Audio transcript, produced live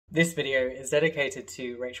This video is dedicated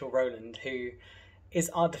to Rachel Rowland, who is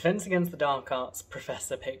our Defense Against the Dark Arts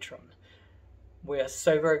Professor Patron. We are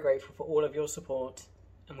so very grateful for all of your support,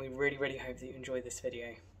 and we really, really hope that you enjoy this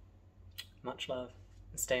video. Much love,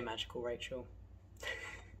 and stay magical, Rachel.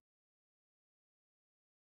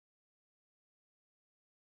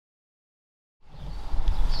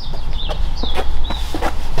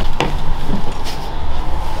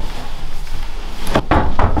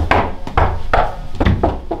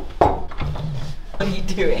 What are you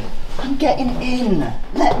doing? I'm getting in.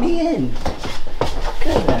 Let me in.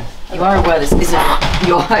 Goodness. You are aware this isn't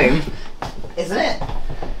your home. Isn't it?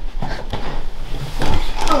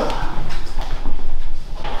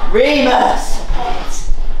 Remus!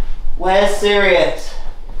 Where's Sirius?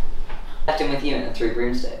 Left him with you and the 3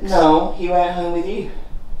 broomsticks. No, he went home with you.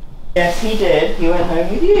 Yes, he did. He went home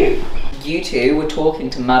with you. You two were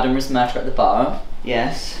talking to Madame Rismerta at the bar.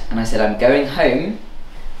 Yes. And I said, I'm going home.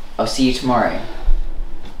 I'll see you tomorrow.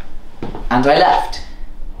 And I left.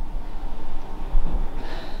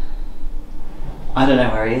 I don't know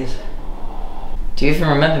where he is. Do you even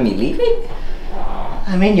remember me leaving?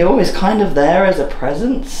 I mean, you're always kind of there as a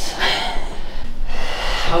presence.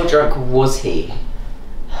 How drunk was he?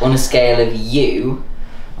 On a scale of you...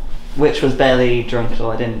 Which was barely drunk at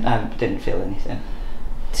all. I didn't feel anything.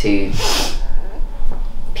 To...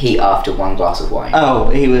 Pete after 1 glass of wine. Oh,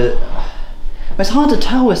 he was... It's hard to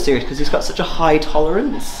tell with Sirius because he's got such a high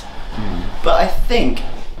tolerance. But I think,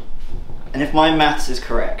 and if my maths is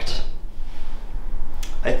correct,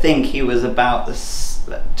 I think he was about this,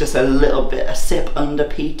 just a little bit, a sip under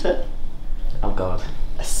Peter. Oh God.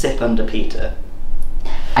 A sip under Peter.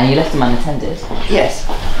 And you left him unattended? Yes.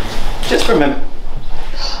 Just remember,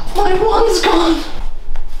 my wand's gone.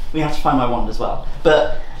 We have to find my wand as well.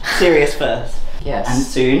 But Sirius first. Yes. And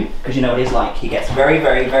soon, because you know what he's like, he gets very,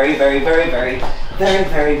 very, very, very, very, very, very,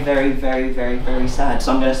 very, very, very, very, very sad.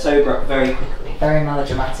 So I'm going to sober up very quickly. Very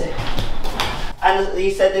melodramatic. And you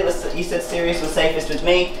said Sirius was safest with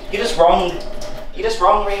me. You're just wrong. You're just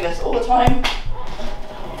wrong, Remus, all the time.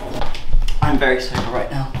 I'm very sober right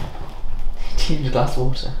now. Do you need a glass of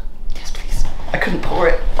water? Yes, please. I couldn't pour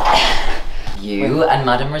it. You and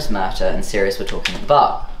Madame Rismerta and Sirius were talking at the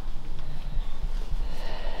bar.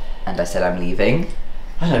 And I said I'm leaving.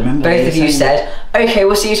 I don't remember. Both of you said, okay,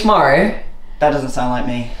 we'll see you tomorrow. That doesn't sound like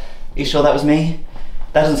me. Are you sure that was me?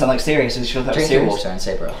 That doesn't sound like Sirius. Are you sure that was Drink your Sirius? water and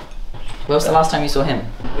sober up. When was the last time you saw him?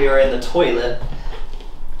 We were in the toilet.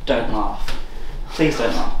 Don't laugh. Please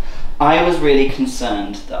don't laugh. I was really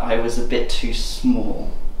concerned that I was a bit too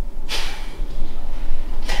small.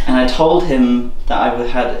 And I told him that I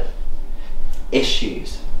had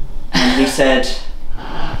issues. And he said,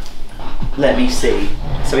 let me see.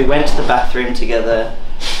 So we went to the bathroom together.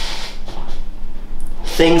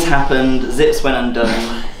 Things happened, zips went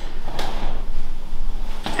undone.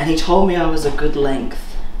 And he told me I was a good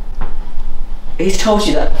length. He's told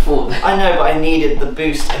you that before. I know, but I needed the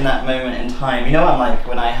boost in that moment in time. You know what I'm like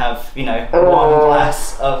when I have, you know, 1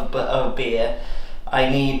 glass of beer. I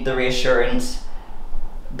need the reassurance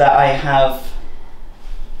that I have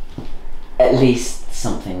at least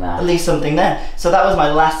something there. At least something there. So that was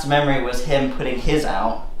my last memory, was him putting his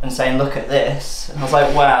out and saying, look at this. And I was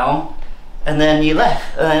like, wow. And then you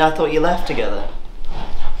left. And then I thought you left together.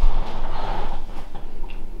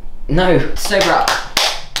 No, sober up.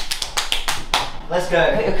 Let's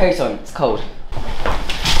go. Put your coat on, it's cold.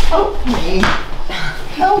 Help me.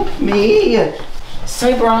 Help me.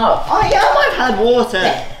 Sober up. I am, I've had water.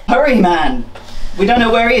 Hurry, man. We don't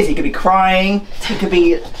know where he is. He could be crying. He could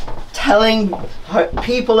be telling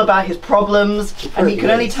people about his problems, and he can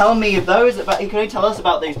only tell me those about. He can only tell us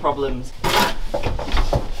about these problems.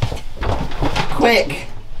 Quick!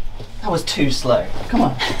 That was too slow. Come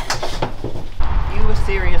on. If you were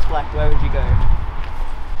Sirius Black, where would you go?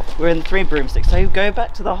 We're in the 3 broomsticks, so you go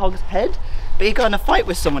back to the Hog's Head, but you got in a fight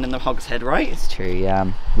with someone in the Hog's Head, right? It's true,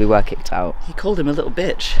 yeah. We were kicked out. He called him a little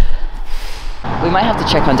bitch. We might have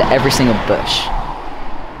to check under every single bush.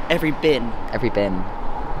 Every bin. Every bin.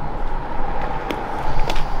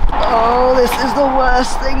 Oh, this is the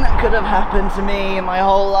worst thing that could have happened to me in my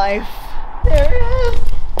whole life. There it is.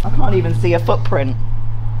 I can't even see a footprint.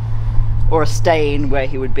 Or a stain where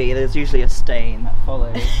he would be. There's usually a stain that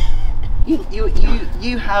follows.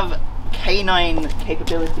 You have canine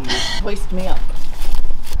capabilities. Hoist me up.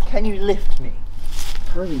 Can you lift me?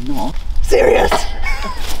 Probably not. Serious?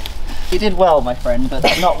 You did well, my friend, but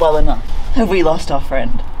not well enough. Have we lost our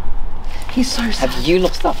friend? He's so sad. Have you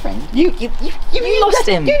lost that friend? You lost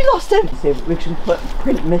him. You lost him. See if we can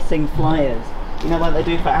print missing flyers. You know what they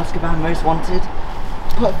do for Azkaban Most Wanted?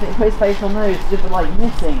 Put his face on those, just like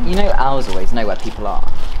missing. You know owls always know where people are.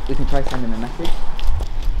 We can try sending him a message.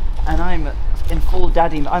 And I'm in full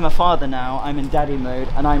daddy. I'm a father now. I'm in daddy mode,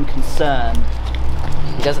 and I'm concerned.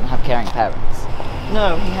 He doesn't have caring parents.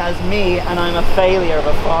 No, he has me, and I'm a failure of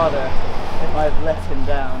a father if I've let him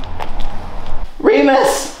down.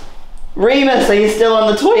 Remus! Remus, are you still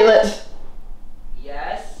on the toilet?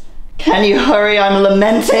 Yes. Can you hurry? I'm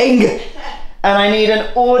lamenting, and I need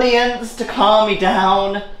an audience to calm me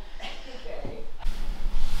down. Okay.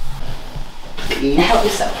 Please. Help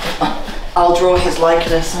yourself. I'll draw his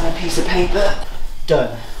likeness on a piece of paper.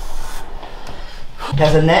 Done. He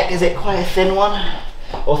has a neck. Is it quite a thin one?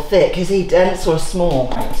 Or thick? Is he dense or small?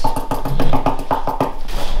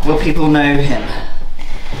 Will people know him?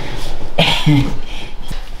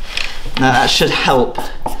 Now that should help.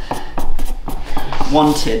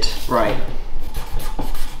 Wanted, right.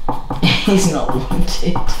 He's not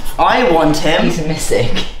wanted. I want him. He's missing.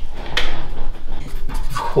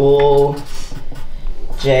 Call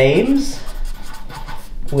James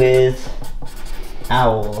with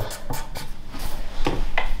owl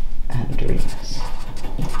and Remus.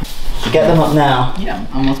 Get them up now. Yeah,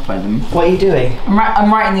 I'm multiplying them. What are you doing?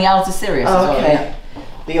 I'm writing the owl to Sirius as well. Okay.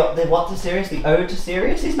 The what to Sirius? The ode to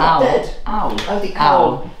Sirius? He's not dead. Owl. Oh, the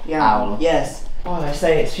owl. Yeah. Owl. Yes. What did I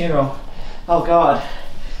say? It's funeral. Oh God.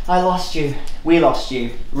 I lost you. We lost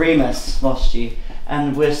you. Remus lost you.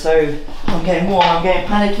 And we're so... I'm getting warm. I'm getting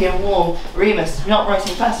panicky and warm. Remus, you're not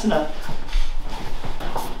writing fast enough.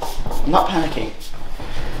 I'm not panicking.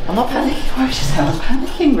 I'm not panicking. Why would you say I'm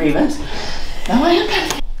panicking, Remus? No, I am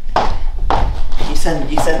panicking. You sent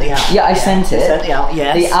the owl. Yeah, I sent it. You sent the owl,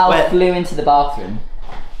 yes. The owl Where? flew into the bathroom.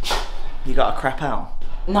 You got a crap owl?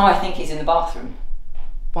 No, I think he's in the bathroom.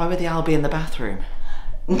 Why would the owl be in the bathroom?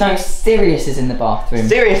 No, Sirius is in the bathroom.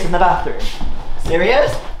 Sirius in the bathroom.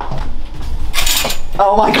 Sirius?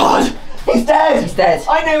 Oh my God! He's dead! He's dead.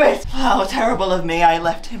 I knew it! How terrible of me. I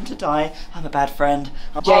left him to die. I'm a bad friend.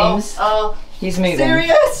 James. Oh. He's moving.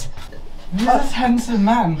 Sirius! This handsome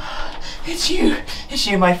man. It's you. It's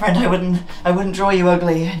you, my friend. I wouldn't draw you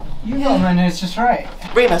ugly. You got my nose just right.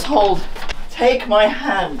 Remus, hold. Take my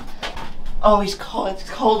hand. Oh, he's cold. It's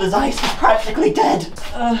cold as ice. He's practically dead.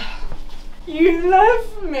 You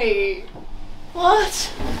left me.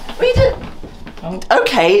 What? We did. Oh.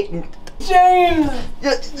 Okay. James!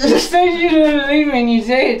 You said you didn't leave me and you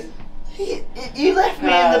did. You left me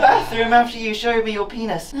in the bathroom after you showed me your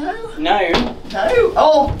penis. No. No. No.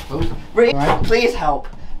 Oh. Right. Please help.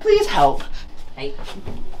 Please help. Hey.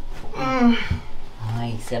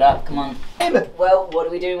 Hi, sit up. Come on. Well, what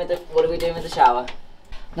are we doing with the shower?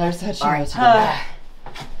 No such Alright. today.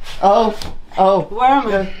 Oh. Oh. Where am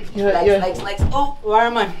I? Legs. Oh, Where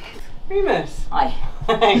am I? Remus. hi.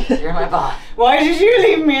 You're in my bath. Why did you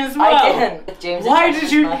leave me as well? I didn't. James. Why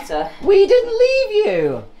did you? We didn't leave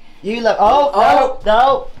you. You left. Oh.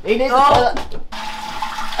 No. He didn't.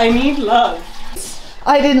 I need love.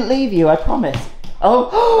 I didn't leave you. I promise.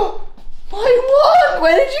 Oh. My one.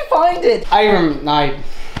 Where did you find it?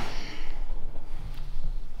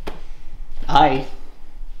 Hi.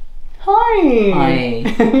 Hi.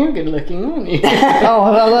 You're good looking, aren't you?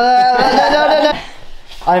 No.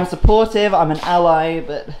 I'm supportive. I'm an ally,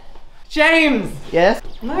 but James. yes.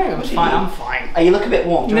 No, I'm fine. I'm fine. You look a bit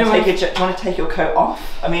warm. Do you No, want to take your coat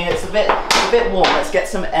off? I mean, it's a bit warm. Let's get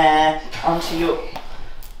some air onto your.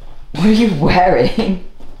 What are you wearing?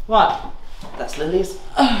 What? That's Lily's.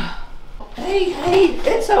 Hey,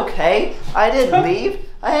 it's okay. I didn't leave.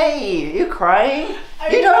 Hey, you crying?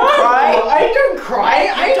 You don't cry. I don't cry.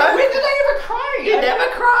 You don't. When did I ever cry? You never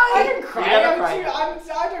cry. I don't cry. You never cry.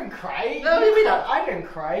 I don't cry. No, you don't. I don't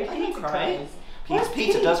cry. I don't cry. Where's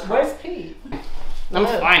Peter does cry. Where's Pete? I'm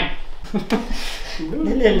fine.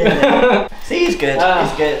 See, he's good.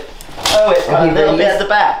 He's good. Oh, it's got a little bit at the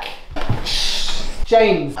back.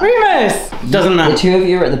 James. Remus. Doesn't matter. The two of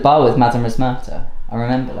you were at the bar with Madame Rasmata. I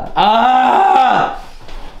remember that. Ah.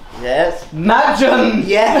 Yes. Imagine.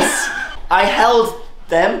 Yes. I held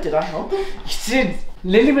them. Did I hold them? You did.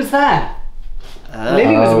 Lily was there.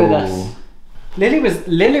 Lily was with us.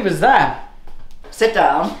 Lily was there. Sit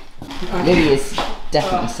down. Lily is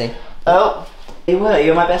definitely safe. Oh, you were.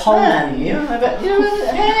 You're my best man. You're my best.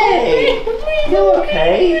 Hey. You're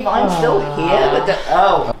okay. I'm still here, but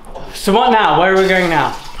oh. So what now? Where are we going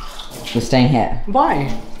now? We're staying here Why?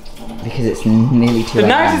 because it's nearly 2 The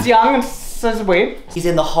night a.m. is young and says we. He's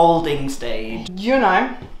in the holding stage. You and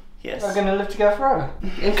I Yes. are gonna live together forever.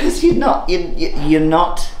 Because you're not. You're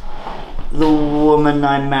not the woman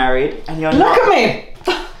I married, and you're not. Look at me.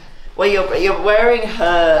 Well, you're wearing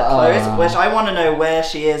her clothes, which I want to know where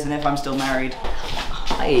she is and if I'm still married.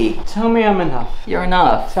 Hi. Tell me I'm enough. You're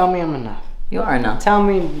enough. Tell me I'm enough. You are enough. Tell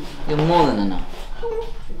me. You're more than enough.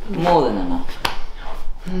 More than enough.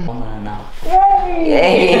 More than enough. Yay!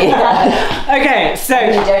 Yay! Okay, so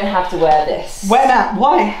You don't have to wear this. wear that.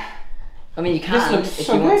 Why? I mean, you can. This looks if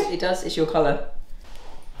so you want. good. It does. It's your colour.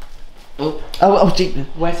 Oh, gee.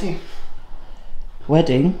 Where to?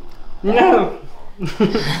 Wedding? No.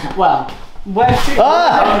 Well, where to?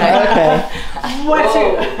 Ah! Okay. Where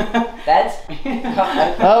Whoa. to? Bed.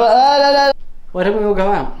 Oh, Why don't we all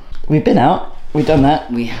go out? We've been out. We've done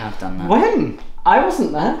that. We have done that. When? I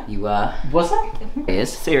wasn't there. You were. Was I?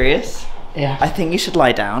 Is Serious? Yeah. I think you should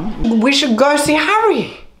lie down. We should go see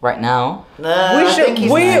Harry. right now. No, We I should- think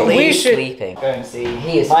he's we- asleep. we He's should- sleeping. Go and see.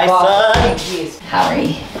 He is My fast. son. He is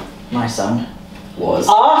Harry. My son was.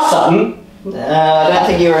 Our son. I don't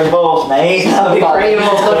think you were involved, mate. That would be pretty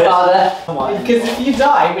awkward. Godfather. Come on. Because if you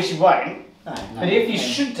die, which you won't, No. but if you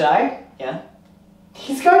should die, Yeah.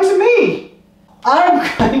 he's going to me. I'm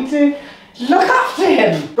going to look after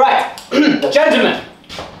him. Right, gentlemen.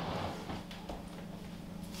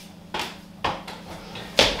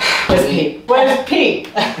 Where's Pete? Where's Pete?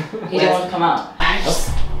 He didn't want to come out.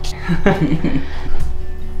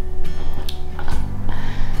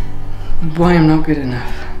 Why I'm not good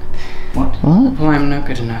enough. What? What? Why I'm not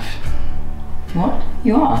good enough. What?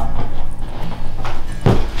 You are.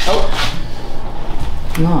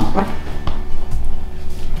 Oh. You are.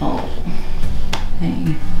 Oh.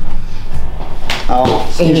 Hey.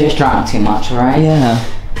 Oh. You just drank too much, alright? Yeah.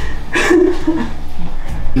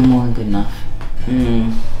 You're more than good enough.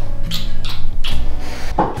 Mm.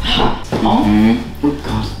 Oh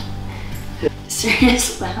god.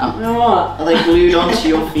 Serious about What? Are they glued onto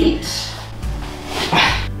your feet?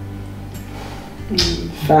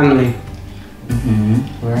 Family.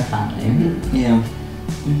 We're a family. Yeah.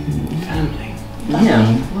 Family.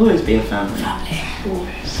 Yeah. We'll always be a family.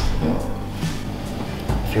 Always.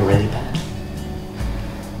 I feel really bad.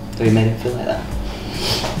 So we made it feel like that.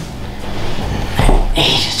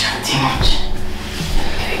 He just drank too much.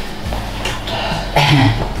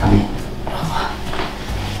 Come here.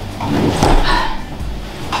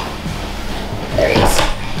 There he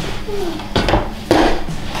is.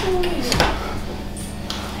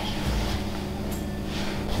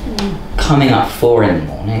 Coming up 4 in the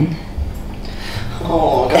morning.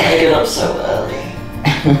 Oh, gotta get up so early.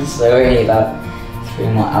 So only about 3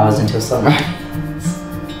 more hours until sunrise.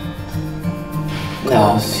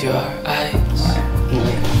 Close your eyes,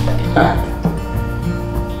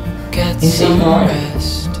 get Is he some alright?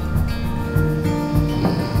 rest.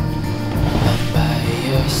 Up by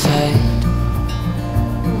your side,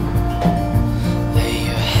 lay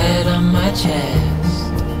your head on my chest.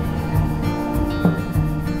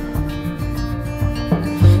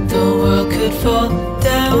 The world could fall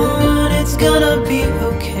down, it's gonna be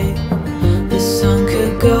okay.